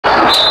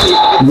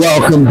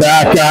Welcome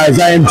back, guys.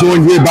 I am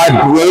joined here by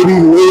Brodey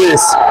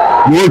Lewis,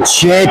 your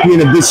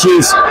champion of this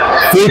year's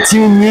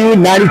 15U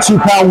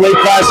 92-pound weight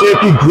class here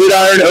at the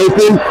Gridiron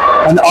Open,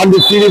 an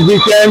undefeated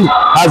weekend.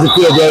 How's it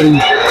feel, Brodey?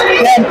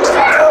 Good.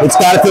 It's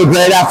got to feel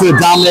great after a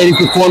dominating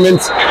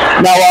performance.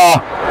 Now,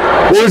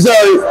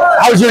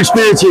 how was your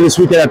experience here this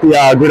weekend at the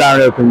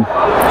Gridiron Open?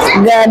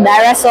 Good.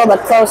 I wrestled a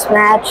close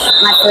match,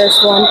 my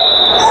first one.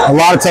 A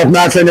lot of tough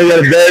matches. I know you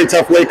had a very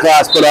tough weight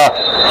class, but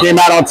came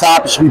out on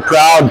top. You should be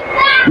proud.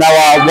 Now,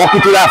 walk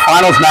me through that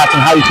finals match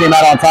and how you came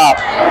out on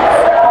top.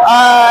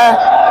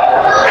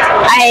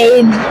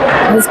 I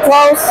was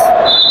close.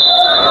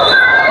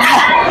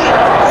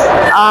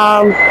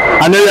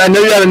 I know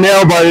you had a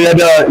nail biter. You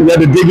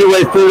had to dig your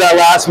way through that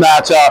last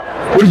match.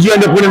 What did you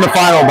end up winning the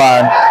final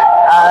by?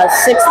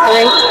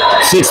 6-3.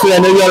 6-3.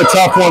 I know you had a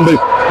tough one, but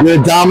you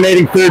had a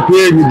dominating third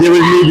period. You did what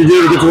you needed to do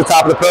to get to the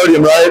top of the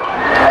podium, right?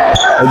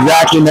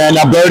 Exactly, man.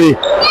 Now, Brodey,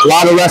 a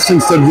lot of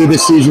wrestling stuff to do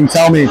this season.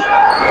 Tell me,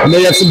 I know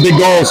you have some big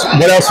goals.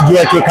 What else would you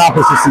like to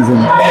accomplish this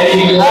season?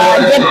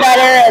 Get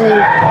better and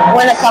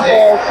win a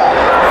couple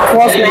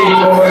close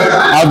matches.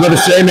 I was going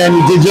to say, man,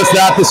 you did just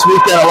that this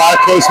weekend. A lot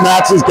of close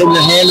matches, getting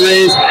your hand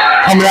raised,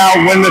 coming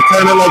out, winning the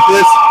tournament like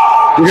this.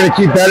 You're going to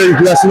keep better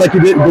wrestling like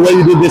you did, the way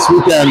you did this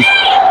weekend.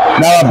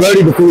 Now,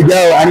 Brodey, before we go,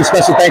 any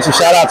special thanks or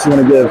shout-outs you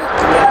want to give?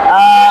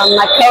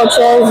 My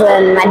coaches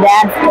and my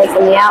dad for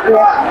taking me out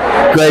here.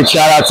 Great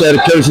shout-out to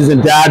the coaches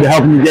and dad for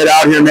helping you get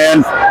out here,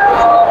 man.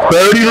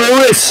 Brodey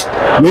Lewis,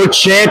 your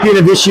champion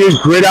of this year's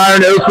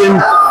Gridiron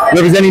Open,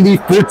 representing the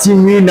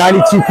 15U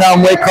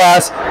 92-pound weight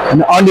class,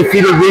 an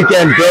undefeated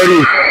weekend.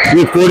 Brodey,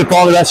 we look forward to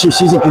following the rest of your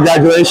season.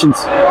 Congratulations.